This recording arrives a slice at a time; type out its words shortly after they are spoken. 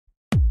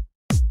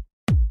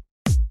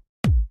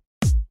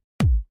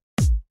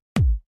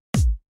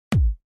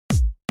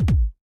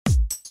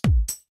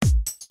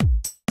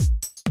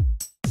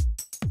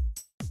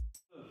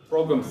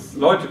programs,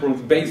 loyalty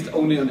programs based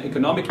only on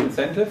economic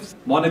incentives,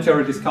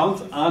 monetary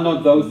discounts are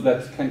not those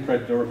that can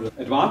create durable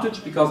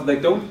advantage because they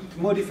don't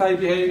modify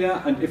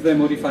behavior, and if they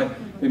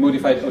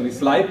modify it only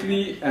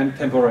slightly and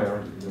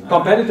temporarily.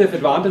 Competitive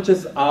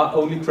advantages are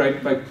only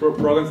created by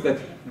programs that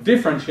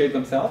differentiate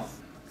themselves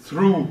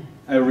through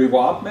a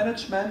reward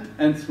management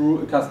and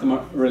through a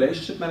customer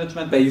relationship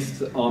management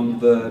based on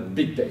the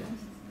big data.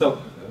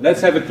 So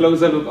let's have a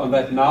closer look on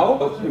that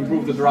now.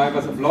 Improve the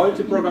drivers of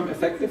loyalty program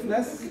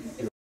effectiveness.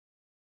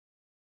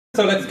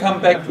 So let's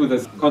come back to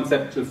this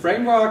conceptual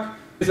framework.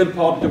 It's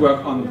important to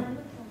work on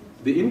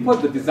the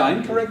input, the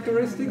design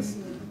characteristics,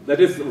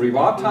 that is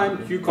reward time,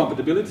 queue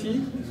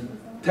compatibility,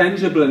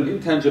 tangible and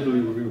intangible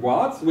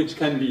rewards, which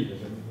can be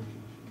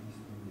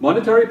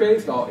monetary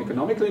based or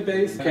economically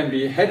based, can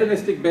be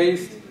hedonistic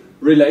based,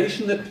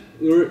 relationship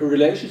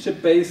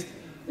based,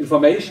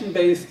 information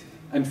based,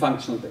 and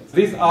functional based.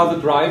 These are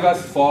the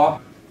drivers for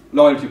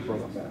loyalty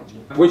program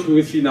management, which we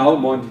will see now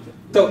more in detail.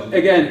 So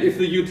again, if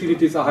the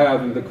utilities are higher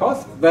than the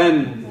cost,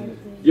 then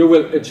you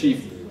will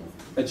achieve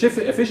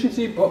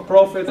efficiency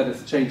profit, that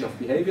is change of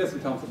behaviors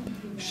in terms of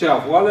share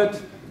of wallet,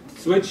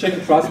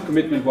 switching, trust,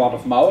 commitment, word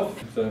of mouth,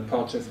 the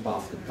purchase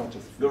basket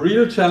purchase. The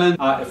real challenge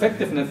are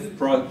effectiveness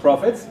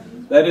profits,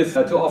 that is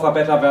to offer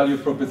better value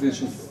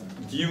propositions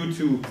due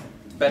to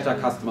better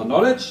customer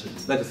knowledge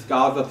that is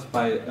gathered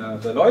by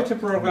the loyalty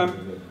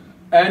program,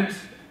 and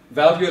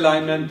value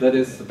alignment, that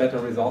is better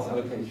resource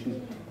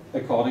allocation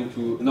according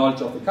to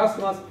knowledge of the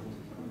customers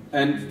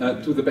and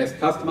to the best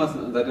customers,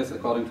 and that is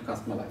according to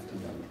customer lifetime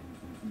value.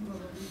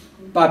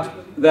 But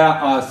there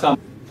are some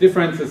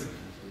differences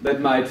that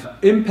might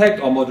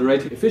impact or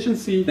moderate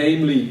efficiency,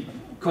 namely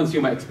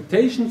consumer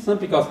expectations,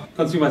 because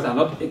consumers are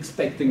not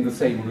expecting the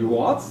same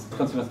rewards.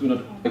 Consumers do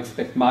not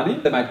expect money.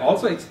 They might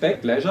also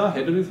expect pleasure,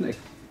 hedonism,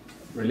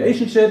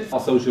 relationships, or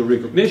social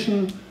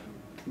recognition.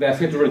 There's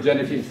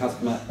heterogeneity in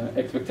customer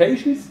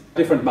expectations.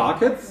 Different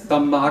markets.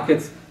 Some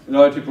markets,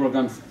 loyalty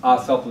programs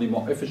are certainly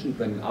more efficient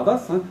than in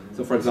others.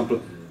 So for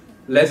example,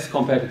 less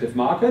competitive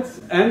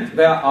markets. And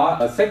there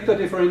are sector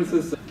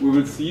differences. We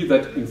will see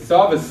that in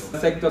service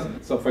sectors,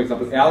 so for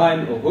example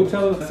airline or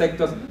hotel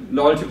sectors,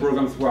 loyalty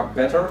programs work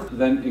better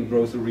than in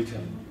grocery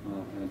retail.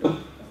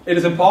 It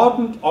is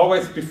important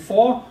always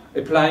before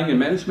applying a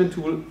management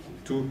tool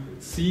to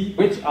see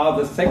which are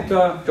the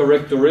sector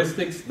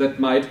characteristics that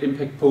might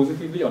impact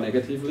positively or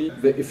negatively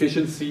the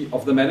efficiency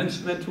of the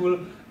management tool,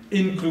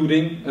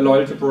 including a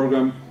loyalty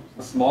program.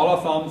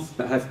 Smaller firms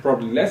have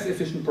probably less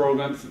efficient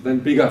programs than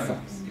bigger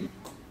firms.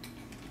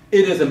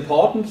 It is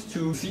important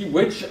to see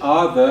which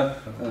are the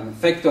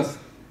factors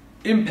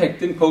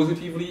impacting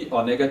positively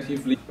or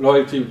negatively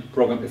loyalty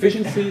program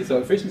efficiency, so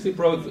efficiency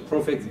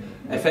profits,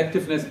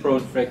 effectiveness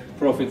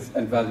profits,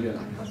 and value.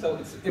 So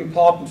it's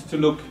important to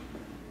look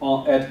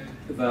at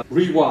the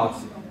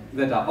rewards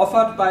that are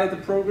offered by the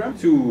program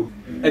to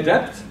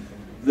adapt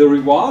the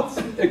rewards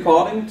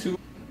according to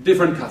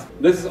different customers.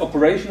 This is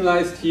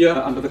operationalized here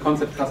under the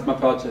concept customer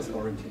purchase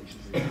orientations.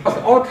 Because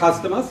all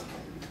customers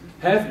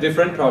have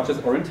different purchase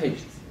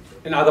orientations.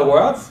 In other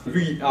words,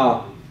 we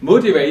are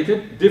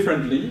motivated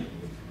differently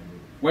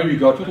when we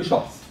go to the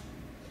shops.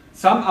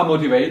 Some are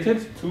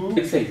motivated to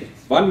make savings.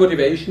 One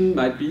motivation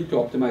might be to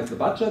optimize the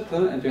budget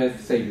and to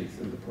have savings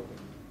in the program.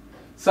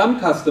 Some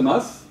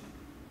customers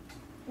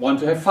want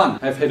to have fun,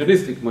 have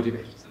hedonistic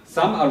motivations.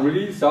 Some are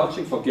really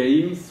searching for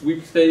games,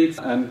 sweepstakes,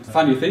 and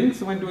funny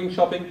things when doing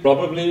shopping.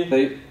 Probably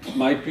they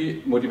might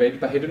be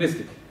motivated by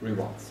hedonistic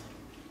rewards.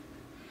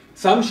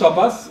 Some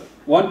shoppers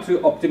want to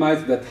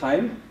optimize their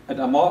time and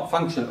are more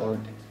functional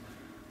oriented.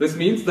 This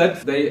means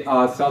that they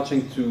are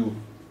searching to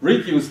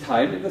reduce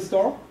time in the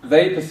store.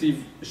 They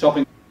perceive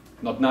shopping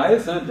not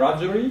nice and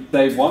drudgery.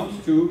 They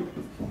want to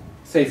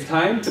save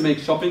time to make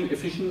shopping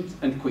efficient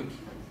and quick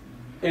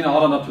in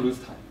order not to lose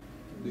time.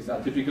 These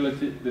are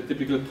the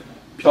typical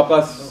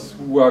shoppers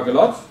who work a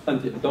lot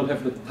and don't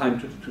have the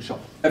time to shop.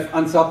 We have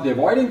uncertainty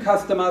avoiding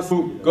customers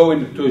who go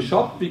into a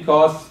shop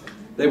because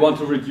they want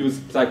to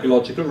reduce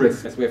psychological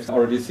risk. As we have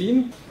already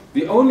seen,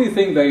 the only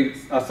thing they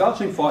are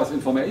searching for is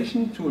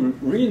information to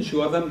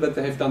reassure them that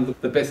they have done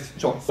the best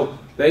choice. So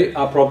they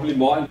are probably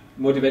more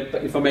motivated by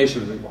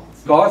information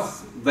rewards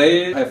because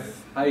they have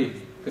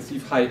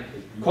perceive high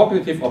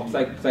cognitive or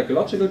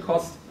psychological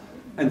costs,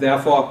 and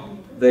therefore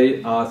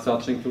they are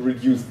searching to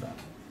reduce that.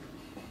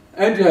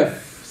 And you have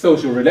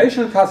social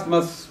relational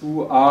customers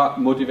who are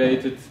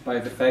motivated by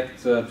the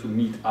fact to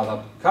meet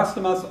other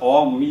customers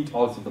or meet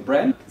also the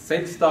brand,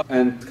 sales staff,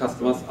 and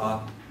customers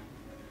are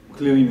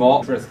clearly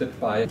more interested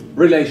by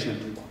relational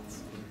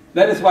rewards.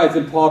 That is why it's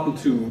important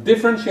to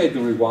differentiate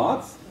the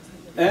rewards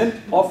and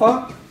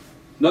offer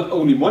not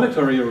only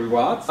monetary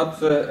rewards,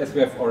 but as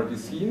we have already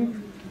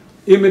seen,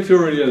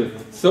 immaterial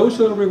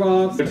social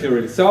rewards,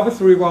 immaterial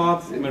service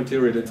rewards,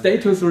 immaterial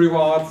status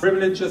rewards,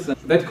 privileges, and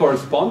that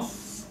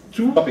corresponds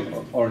to shopping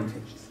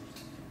orientations.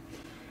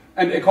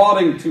 And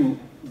according to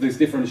this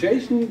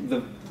differentiation,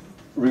 the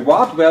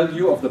reward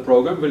value of the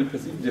program will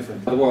perceive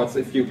different. In other words,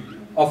 if you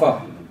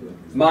offer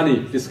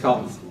money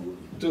discounts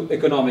to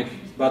economic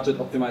budget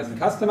optimizing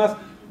customers,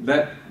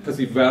 that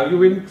perceived value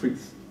will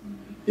increase.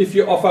 If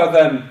you offer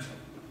them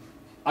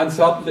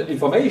uncertain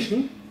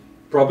information,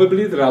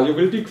 probably the value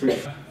will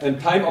decrease. And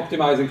time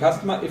optimizing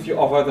customer, if you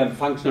offer them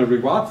functional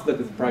rewards, that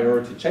is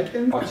priority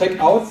check-in, or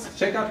check-outs,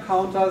 checkout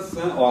counters,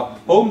 or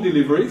home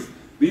deliveries,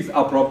 these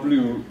are probably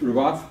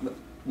rewards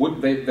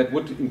that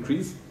would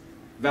increase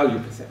value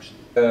perception.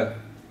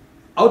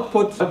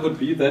 Output would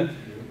be then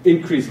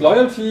increased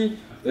loyalty.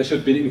 There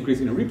should be an increase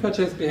in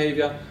repurchase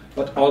behavior,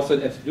 but also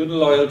in attitudinal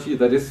loyalty,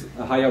 that is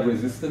a higher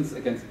resistance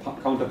against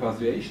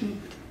counter-persuasion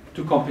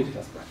to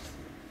competitors'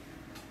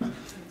 brands.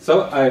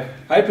 So I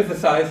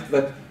hypothesized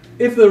that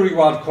if the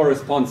reward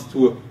corresponds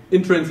to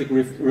intrinsic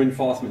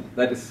reinforcement,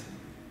 that is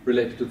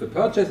related to the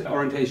purchase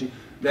orientation,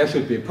 there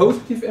should be a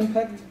positive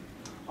impact.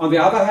 On the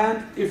other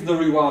hand, if the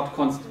reward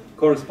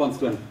corresponds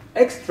to an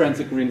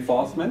extrinsic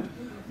reinforcement,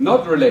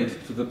 not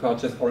related to the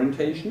purchase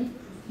orientation,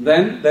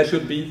 then there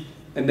should be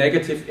a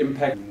negative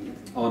impact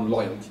on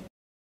loyalty.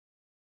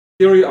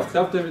 The theory of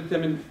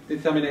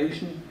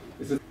self-determination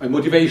is a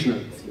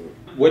motivational theory,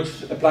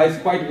 which applies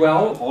quite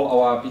well to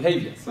all our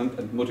behaviors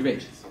and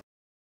motivations.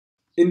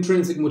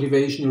 Intrinsic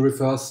motivation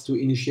refers to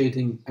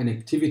initiating an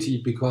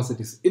activity because it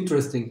is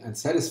interesting and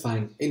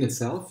satisfying in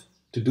itself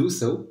to do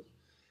so,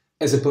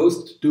 as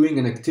opposed to doing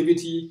an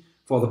activity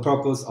for the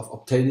purpose of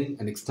obtaining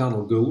an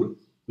external goal,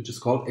 which is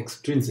called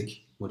extrinsic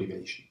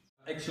motivation.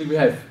 Actually, we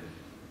have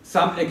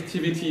some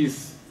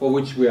activities for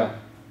which we are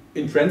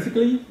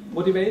intrinsically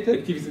motivated,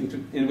 activities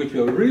in which we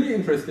are really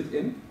interested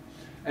in,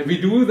 and we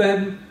do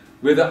them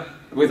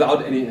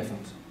without any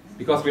effort,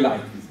 because we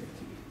like these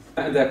activities,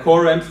 and they're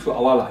coherent to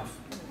our life.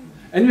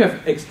 And we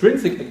have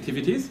extrinsic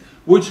activities,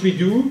 which we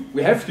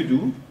have to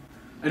do,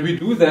 and we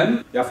do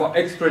them for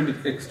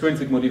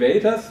extrinsic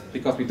motivators,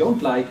 because we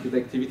don't like the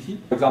activity,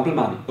 for example,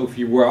 money. So if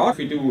we work, if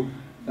we do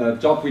a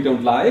job we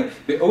don't like,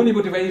 the only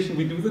motivation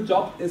we do the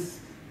job is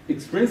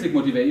extrinsic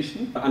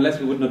motivation, unless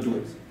we would not do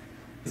it.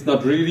 It's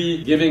not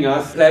really giving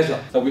us pleasure,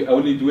 so we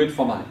only do it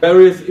for money.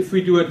 Whereas if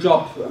we do a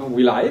job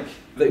we like,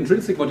 the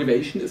intrinsic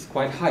motivation is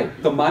quite high.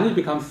 So money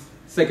becomes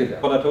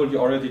secondary. What I told you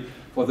already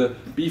for the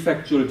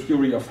B-factual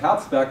theory of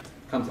Herzberg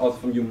comes also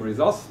from human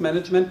resource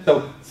management.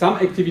 So some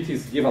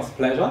activities give us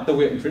pleasure, so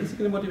we're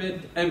intrinsically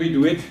motivated, and we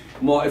do it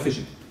more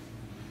efficiently.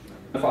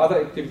 For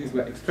other activities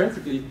we're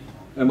extrinsically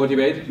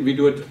motivated, we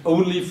do it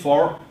only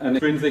for an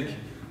intrinsic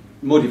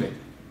motivator.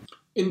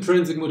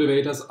 Intrinsic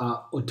motivators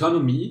are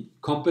autonomy,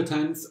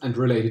 competence, and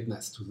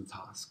relatedness to the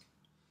task.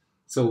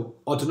 So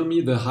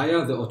autonomy, the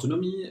higher the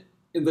autonomy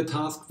in the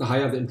task, the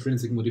higher the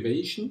intrinsic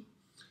motivation,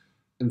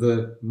 and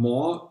the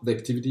more the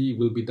activity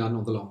will be done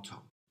on the long term.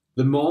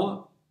 The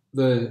more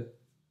the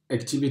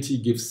activity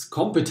gives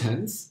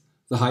competence,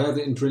 the higher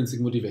the intrinsic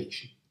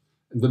motivation.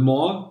 And the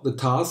more the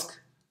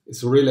task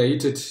is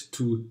related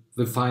to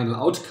the final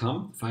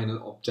outcome,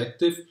 final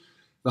objective,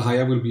 the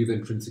higher will be the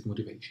intrinsic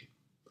motivation.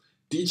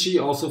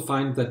 DG also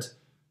find that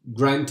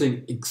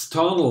granting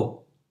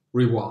external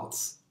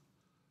rewards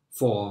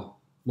for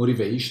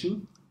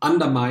motivation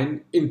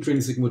undermine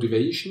intrinsic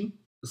motivation.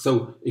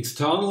 So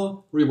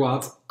external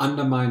rewards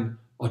undermine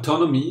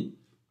autonomy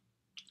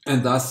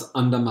and thus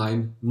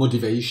undermine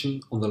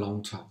motivation on the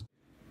long term.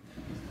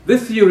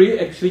 This theory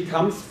actually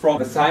comes from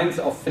the science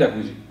of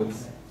pedagogy.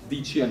 It's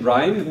DG and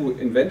Ryan who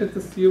invented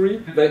this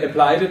theory. They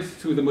applied it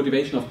to the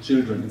motivation of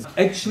children.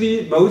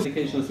 Actually, most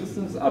educational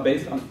systems are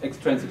based on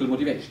extrinsic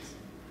motivations.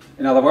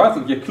 In other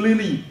words, you're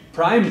clearly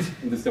primed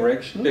in this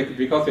direction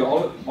because you're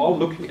all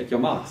looking at your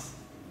marks.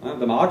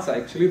 The marks are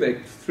actually the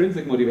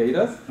extrinsic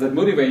motivators that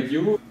motivate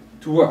you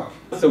to work.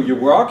 So you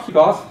work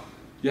because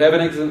you have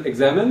an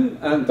examen,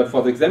 but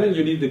for the examen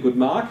you need a good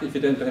mark. If you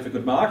don't have a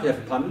good mark, you have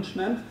a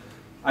punishment,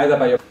 either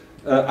by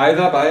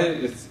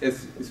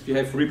if you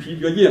have to repeat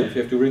your year, if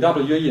you have to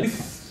redouble your year.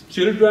 These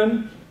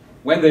children,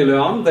 when they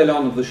learn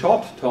on the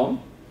short term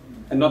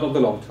and not on the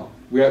long term.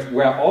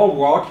 We're all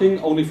working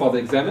only for the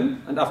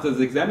examen, and after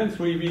the examen,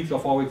 3 weeks or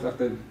 4 weeks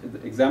after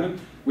the examen,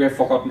 we have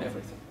forgotten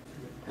everything.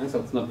 And so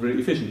it's not very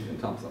efficient in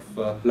terms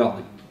of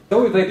learning.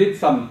 So they did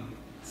some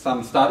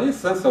studies,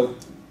 so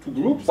 2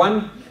 groups.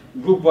 One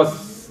group was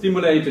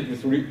stimulated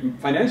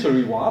with financial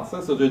rewards,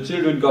 so the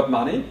children got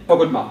money for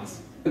good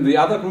marks. In the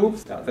other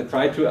groups, they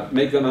tried to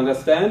make them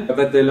understand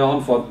that they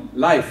learn for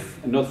life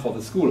and not for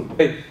the school.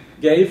 They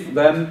gave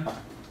them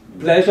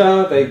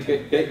pleasure,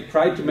 they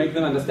tried to make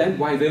them understand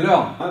why they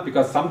learn.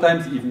 Because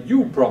sometimes even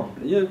you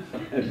probably,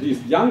 at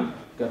least younger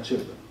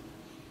children,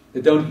 they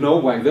don't know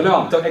why they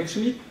learn. So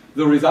actually,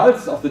 the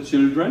results of the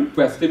children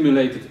were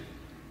stimulated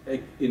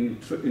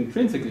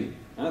intrinsically,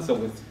 so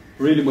with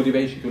really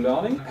motivation to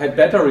learning, had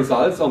better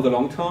results on the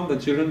long term than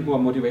children who are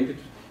motivated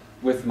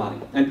with money.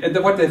 And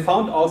what they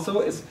found also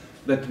is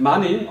that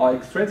money or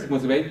extrinsic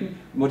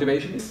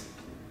motivation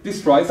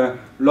destroys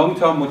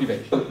long-term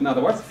motivation. So in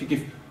other words, if you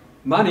give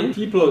money,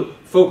 people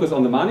focus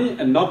on the money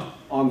and not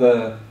on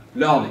the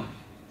learning.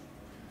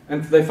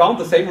 And they found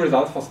the same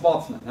results for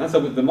sportsmen. So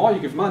the more you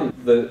give money,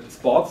 the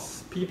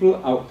sports people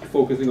are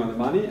focusing on the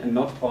money and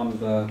not on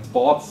the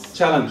sports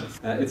challenges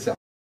itself.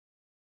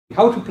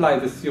 How to apply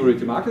this theory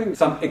to marketing?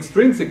 Some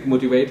extrinsic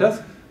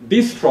motivators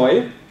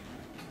destroy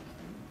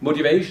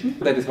motivation.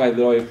 That is why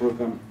the loyalty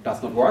program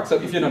does not work. So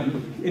if you're not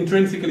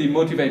intrinsically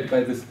motivated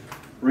by this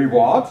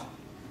reward,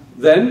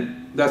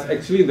 then there's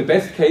actually, in the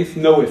best case,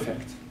 no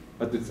effect.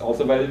 But it's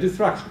also value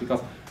destruction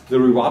because the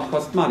reward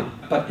costs money.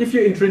 But if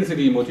you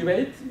intrinsically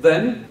motivate,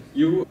 then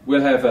you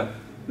will have a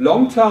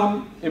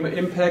long-term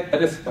impact.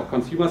 That is,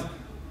 consumers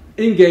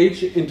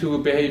engage into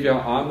behavior,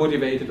 are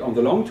motivated on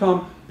the long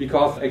term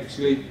because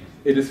actually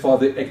it is for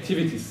the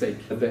activity's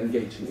sake that they're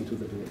engaging into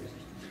the behavior.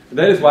 And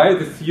that is why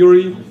the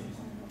theory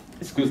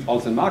is used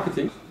also in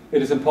marketing.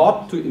 It is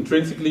important to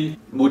intrinsically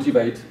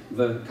motivate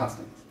the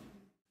customers.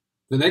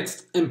 The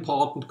next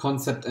important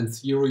concept and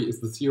theory is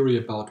the theory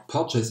about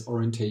purchase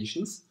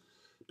orientations,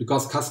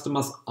 because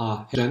customers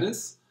are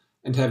heterogeneous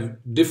and have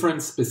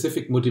different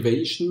specific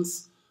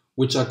motivations,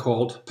 which are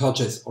called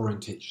purchase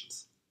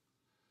orientations.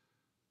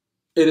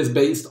 It is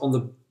based on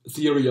the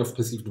theory of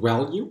perceived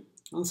value.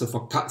 So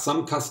for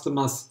some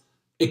customers,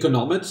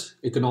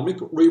 economic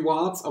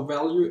rewards of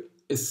value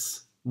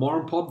is more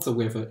important. So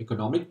we have an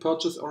economic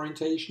purchase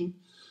orientation.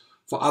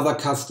 For other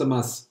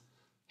customers,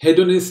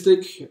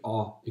 hedonistic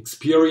or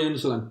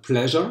experiential and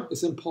pleasure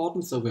is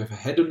important. So we have a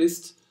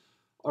hedonist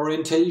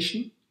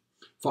orientation.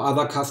 For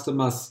other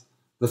customers,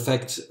 the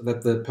fact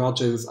that the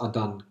purchases are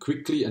done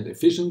quickly and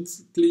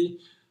efficiently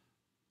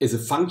is a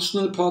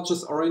functional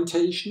purchase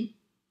orientation.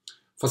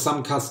 For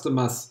some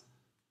customers,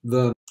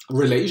 the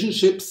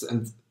relationships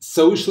and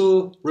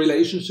social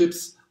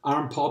relationships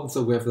are important.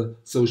 So we have the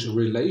social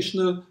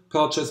relational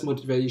purchase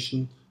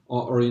motivation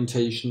or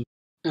orientation.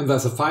 And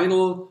there's a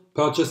final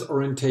purchase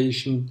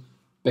orientation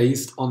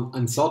based on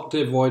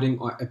uncertainty avoiding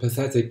or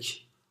apathetic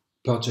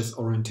purchase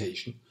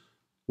orientation,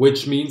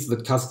 which means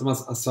that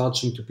customers are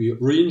searching to be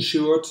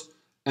reinsured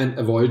and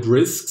avoid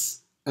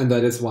risks, and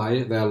that is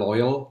why they are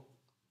loyal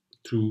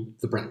to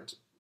the brand.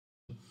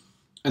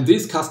 And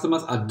these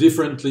customers are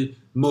differently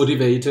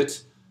motivated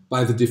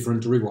by the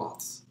different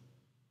rewards.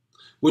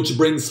 Which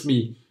brings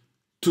me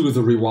to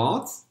the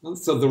rewards.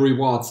 So the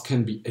rewards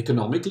can be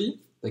economically,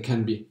 they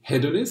can be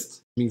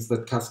hedonist, means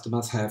that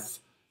customers have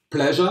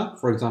pleasure,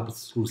 for example,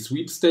 through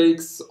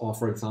sweepstakes or,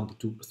 for example,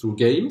 through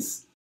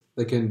games.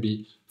 They can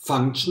be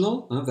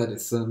functional, that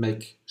is,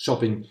 make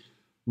shopping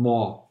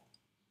more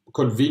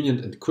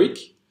convenient and quick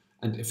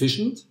and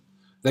efficient.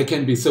 They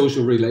can be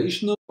social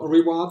relational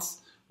rewards,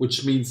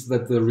 which means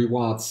that the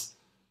rewards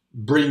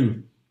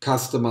bring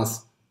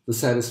customers the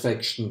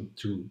satisfaction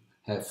to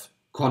have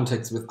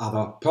contacts with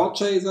other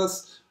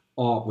purchasers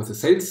or with the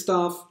sales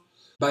staff.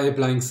 By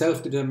applying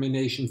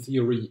self-determination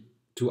theory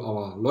to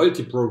our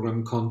loyalty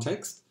program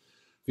context,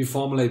 we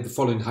formulate the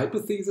following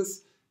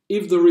hypothesis.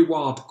 If the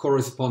reward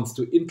corresponds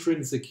to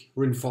intrinsic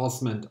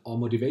reinforcement or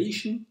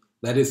motivation,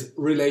 that is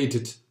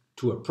related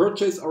to a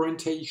purchase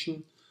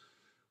orientation,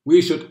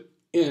 we should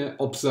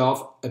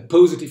observe a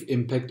positive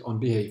impact on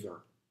behavior.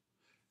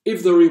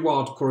 If the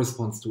reward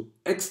corresponds to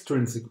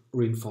extrinsic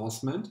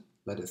reinforcement,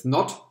 that is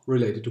not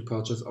related to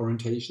purchase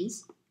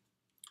orientations,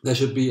 there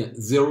should be a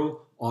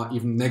zero or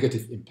even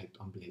negative impact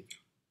on behavior.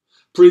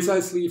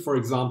 Precisely, for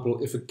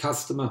example, if a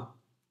customer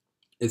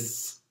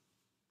is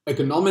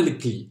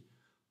economically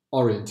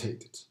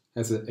orientated,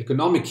 has an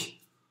economic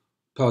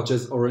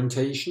purchase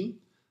orientation,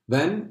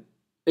 then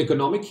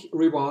economic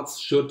rewards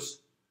should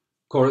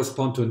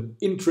correspond to an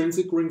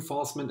intrinsic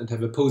reinforcement and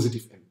have a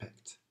positive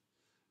impact.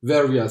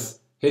 Various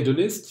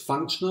hedonist,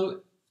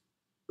 functional,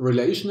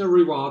 relational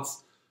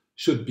rewards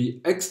should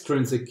be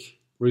extrinsic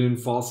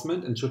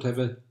reinforcement and should have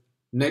a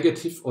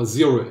negative or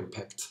zero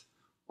impact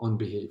on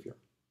behavior.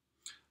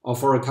 Or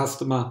for a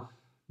customer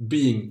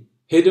being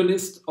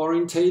hedonist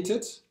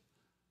orientated,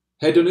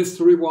 hedonist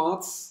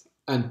rewards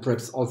and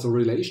perhaps also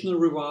relational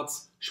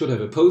rewards should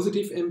have a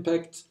positive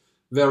impact.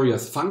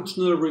 Various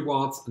functional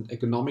rewards and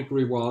economic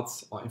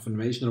rewards or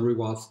informational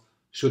rewards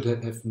should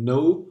have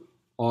no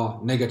or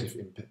negative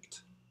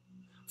impact.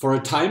 For a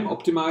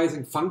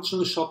time-optimizing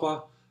functional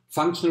shopper,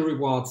 functional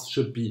rewards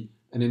should be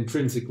an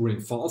intrinsic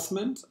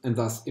reinforcement and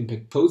thus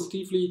impact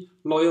positively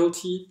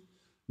loyalty.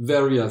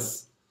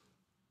 Various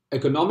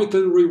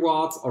economical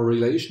rewards or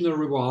relational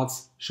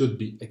rewards should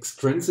be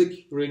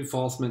extrinsic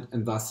reinforcement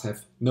and thus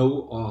have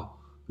no or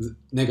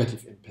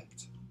negative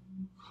impact.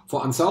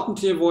 For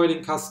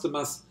uncertainty-avoiding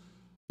customers,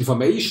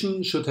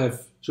 information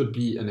should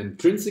be an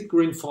intrinsic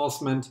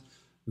reinforcement.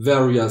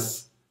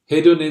 Various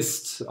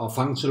hedonist or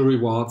functional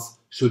rewards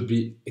should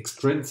be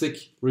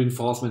extrinsic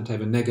reinforcement,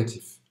 have a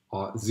negative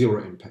or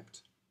zero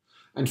impact.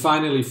 And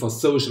finally, for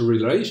social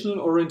relational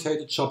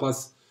orientated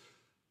shoppers,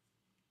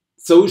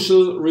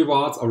 social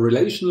rewards or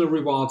relational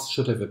rewards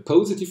should have a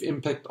positive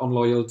impact on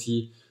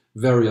loyalty.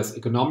 Various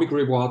economic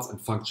rewards and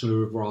functional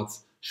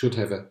rewards should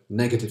have a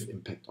negative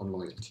impact on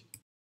loyalty.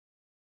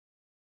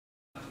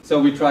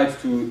 So we tried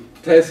to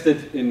test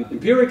it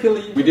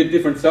empirically. We did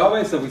different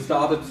surveys. So we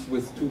started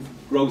with 2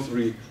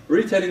 grocery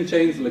retailing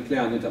chains,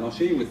 Leclerc and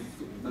Intermarché, with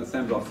a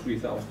sample of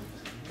 3,000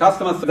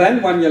 customers.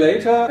 Then 1 year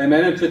later, I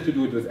managed to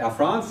do it with Air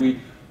France. We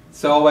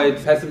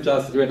surveyed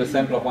passengers. We had a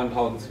sample of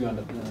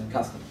 1,300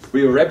 customers.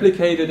 We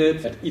replicated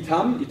it at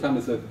ITAM. ITAM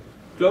is a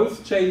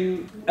clothes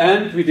chain,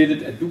 and we did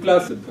it at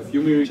Douglas, the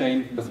perfumery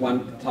chain, with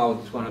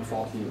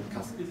 1,240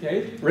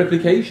 customers.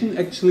 Replication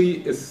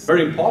actually is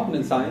very important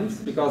in science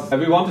because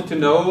we wanted to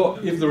know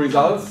if the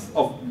results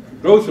of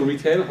grocery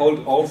retail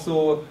hold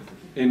also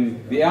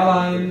in the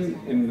airline,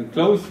 in the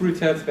clothes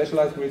retail,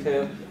 specialized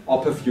retail,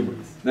 or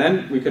perfumeries.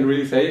 Then we can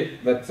really say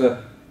that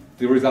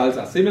the results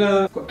are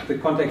similar, the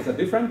contexts are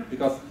different,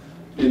 because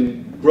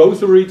in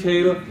grocery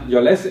retail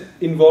you're less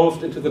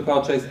involved into the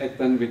purchase act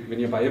than when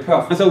you buy a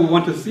perfume. So we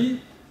want to see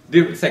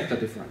sector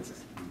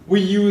differences.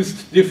 We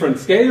used different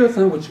scales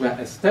which were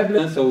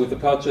established. So with the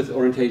purchase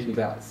orientation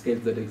there are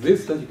scales that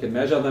exist and you can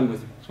measure them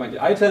with 20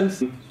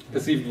 items.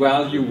 Perceived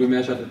value we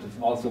measured it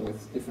also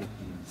with different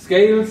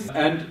scales,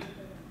 and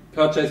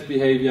purchase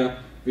behavior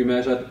we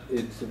measured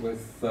it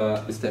with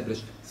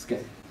established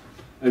scale.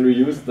 And we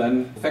used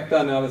then factor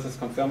analysis,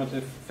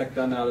 confirmative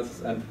factor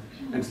analysis,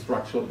 and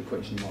structural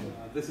equation model.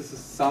 This is a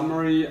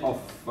summary of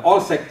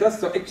all sectors.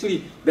 So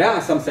actually there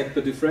are some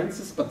sector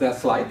differences, but they're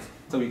slight.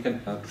 So we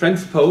can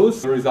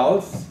transpose the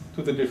results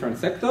to the different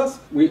sectors.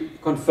 We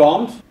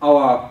confirmed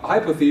our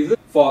hypothesis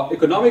for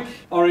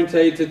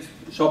economic-orientated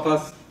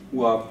shoppers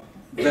who are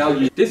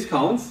value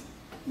discounts.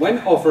 When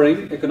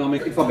offering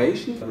economic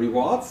information,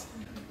 rewards,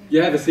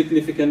 you have a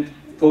significant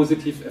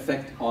positive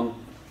effect on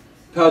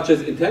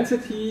purchase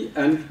intensity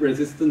and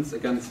resistance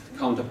against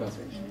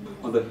counter-persuasion,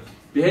 on the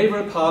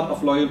behavioral part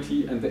of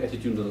loyalty and the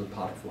attitudinal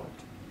part of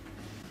loyalty.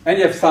 And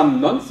you have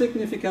some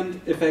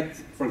non-significant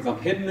effects, for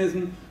example,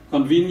 hedonism,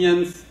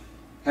 convenience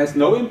has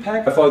no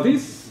impact. For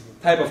this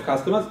type of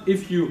customers,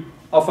 if you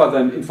offer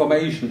them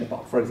information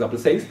about, for example,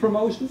 sales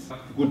promotions,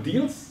 good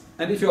deals,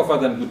 and if you offer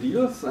them good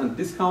deals and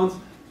discounts,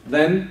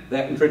 then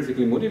they're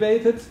intrinsically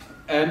motivated,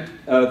 and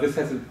this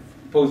has a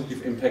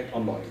positive impact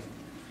on loyalty.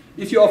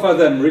 If you offer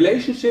them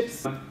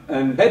relationships,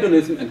 and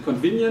hedonism and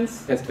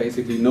convenience has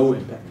basically no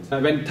impact.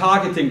 When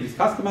targeting these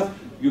customers,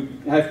 you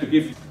have to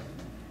give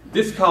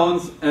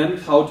discounts and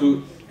how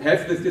to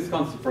have these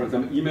discounts, for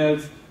example,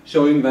 emails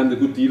showing them the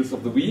good deals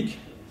of the week.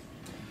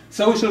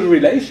 Social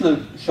relational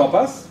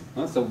shoppers,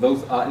 so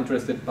those are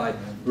interested by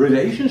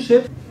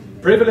relationship,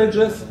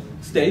 privileges,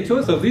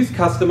 status. So these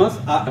customers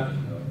are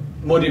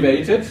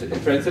motivated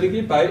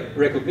intrinsically by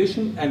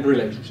recognition and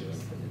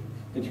relationships.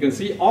 And you can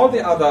see all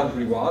the other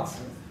rewards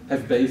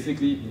have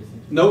basically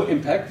no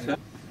impact.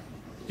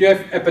 You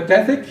have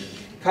apathetic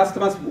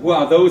customers who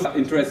are those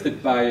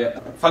interested by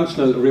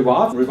functional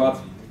rewards, rewards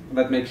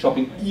that make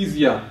shopping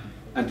easier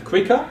and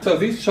quicker. So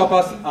these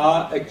shoppers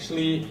are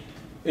actually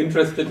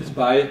interested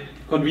by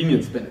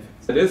convenience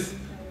benefits. That is,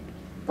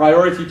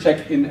 priority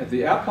check-in at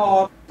the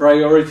airport,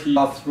 priority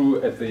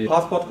pass-through at the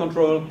passport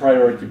control,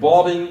 priority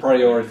boarding,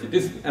 priority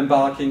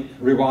disembarking,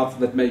 rewards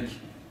that make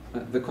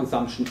the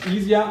consumption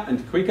easier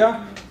and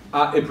quicker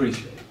are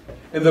appreciated.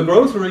 In the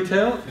grocery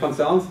retail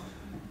concerns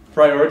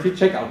priority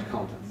checkout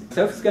counters.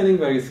 Self-scanning,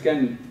 where you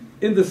scan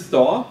in the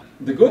store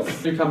the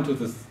goods, you come to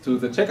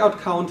the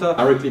checkout counter,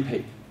 directly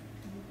pay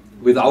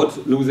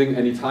without losing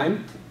any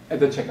time at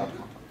the checkout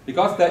counter.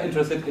 Because they're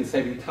interested in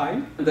saving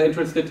time and they're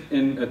interested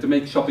in to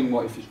make shopping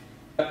more efficient.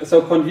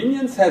 So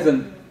convenience has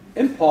an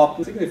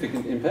important,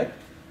 significant impact.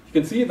 You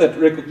can see that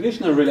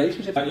recognition and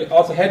relationship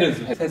also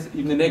has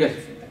even a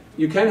negative impact.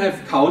 You can have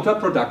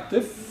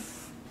counterproductive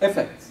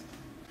effects.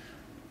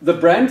 The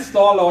brand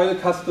store loyal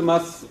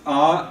customers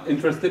are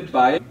interested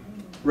by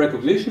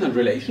recognition and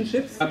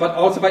relationships, but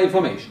also by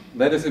information.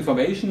 That is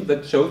information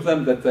that shows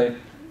them that they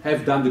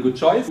have done the good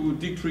choice to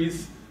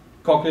decrease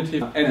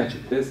cognitive energy,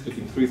 that is to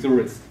decrease the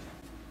risk.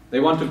 They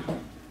want to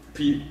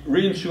be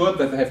reassured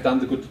that they have done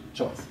the good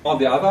choice. All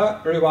the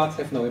other rewards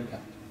have no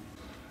impact.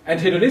 And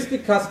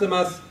hedonistic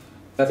customers,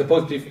 has a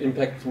positive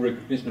impact through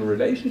recognition and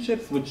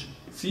relationships, which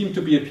seem to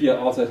appear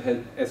also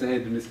as a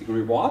hedonistic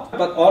reward,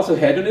 but also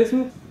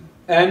hedonism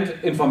and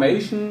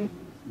information,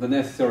 the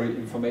necessary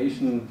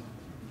information,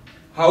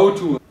 how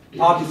to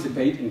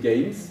participate in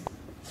games,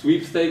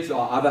 sweepstakes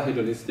or other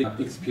hedonistic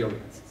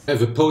experiences.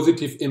 Have a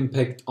positive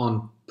impact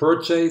on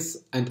purchase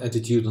and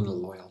attitudinal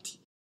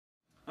loyalty.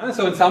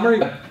 So in summary,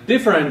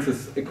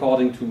 differences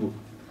according to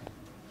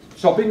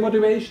shopping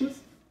motivations.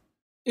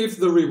 If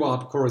the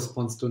reward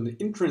corresponds to an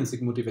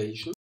intrinsic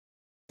motivation,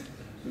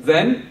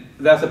 then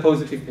there's a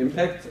positive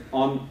impact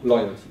on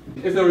loyalty.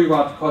 If the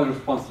reward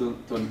corresponds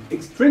to an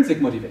extrinsic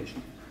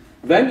motivation,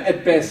 then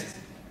at best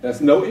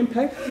there's no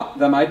impact.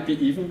 There might be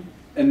even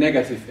a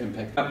negative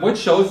impact, which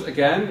shows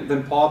again the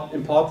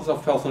importance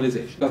of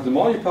personalization. Because the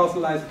more you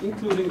personalize,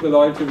 including the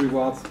loyalty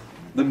rewards,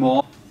 the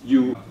more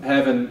you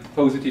have a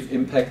positive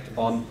impact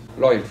on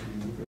loyalty.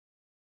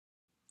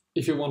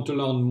 If you want to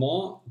learn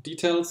more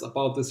details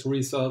about this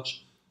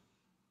research,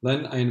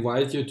 then I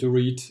invite you to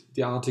read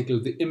the article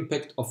The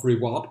Impact of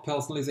Reward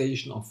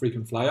Personalization on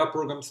Frequent Flyer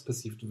Programs,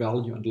 Perceived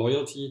Value and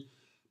Loyalty,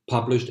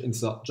 published in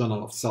the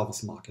Journal of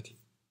Service Marketing.